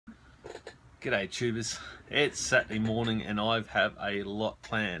G'day tubers, it's Saturday morning and I have a lot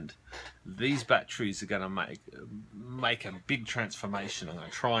planned. These batteries are going to make a big transformation. I'm going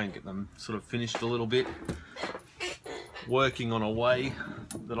to try and get them sort of finished a little bit, working on a way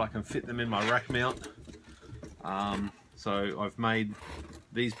that I can fit them in my rack mount. So I've made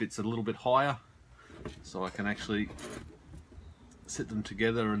these bits a little bit higher so I can actually sit them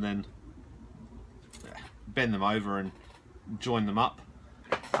together and then bend them over and join them up.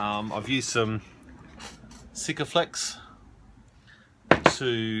 I've used some Sikaflex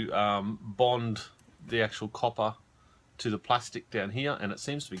to bond the actual copper to the plastic down here, and it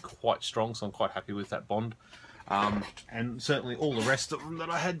seems to be quite strong, so I'm quite happy with that bond. And certainly all the rest of them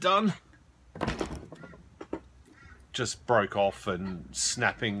that I had done just broke off and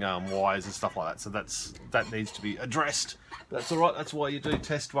snapping wires and stuff like that, so that needs to be addressed. That's alright, that's why you do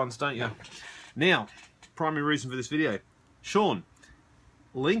test ones, don't you? Now, primary reason for this video, Shaun.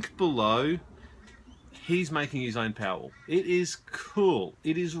 Link below, he's making his own Powerwall. It is cool,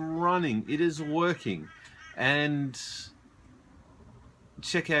 it is running, it is working, and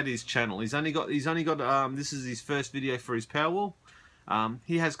check out his channel. He's only got this is his first video for his Powerwall.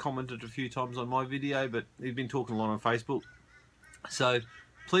 He has commented a few times on my video, but he's been talking a lot on Facebook. So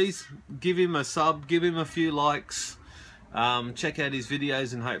please give him a sub, give him a few likes, check out his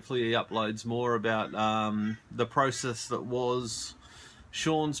videos, and hopefully he uploads more about the process that was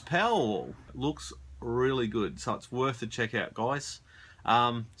Shaun's Powerwall. Looks really good, so it's worth a check out, guys.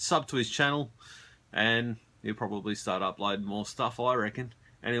 Sub to his channel and he'll probably start uploading more stuff, I reckon.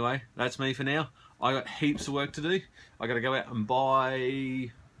 Anyway, that's me for now. I got heaps of work to do. I got to go out and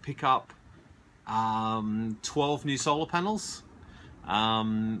pick up 12 new solar panels.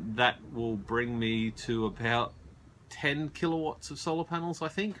 That will bring me to about 10 kilowatts of solar panels, I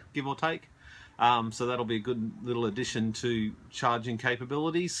think, give or take. So that'll be a good little addition to charging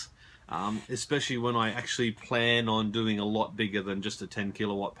capabilities, especially when I actually plan on doing a lot bigger than just a 10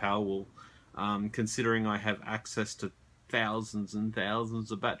 kilowatt Powerwall, considering I have access to thousands and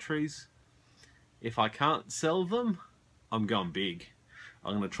thousands of batteries. If I can't sell them, I'm going big.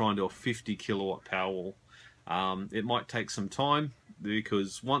 I'm going to try and do a 50 kilowatt Powerwall. It might take some time,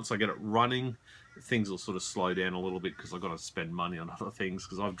 because once I get it running, things will sort of slow down a little bit, because I've got to spend money on other things,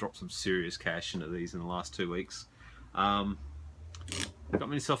 because I've dropped some serious cash into these in the last 2 weeks. Got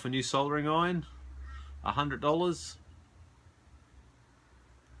myself a new soldering iron, $100.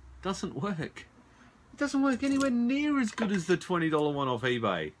 Doesn't work. It doesn't work anywhere near as good as the $20 one off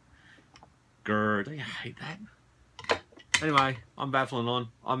eBay. Grr, don't you hate that? Anyway, I'm baffling on.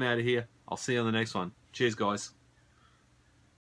 I'm out of here. I'll see you on the next one. Cheers, guys.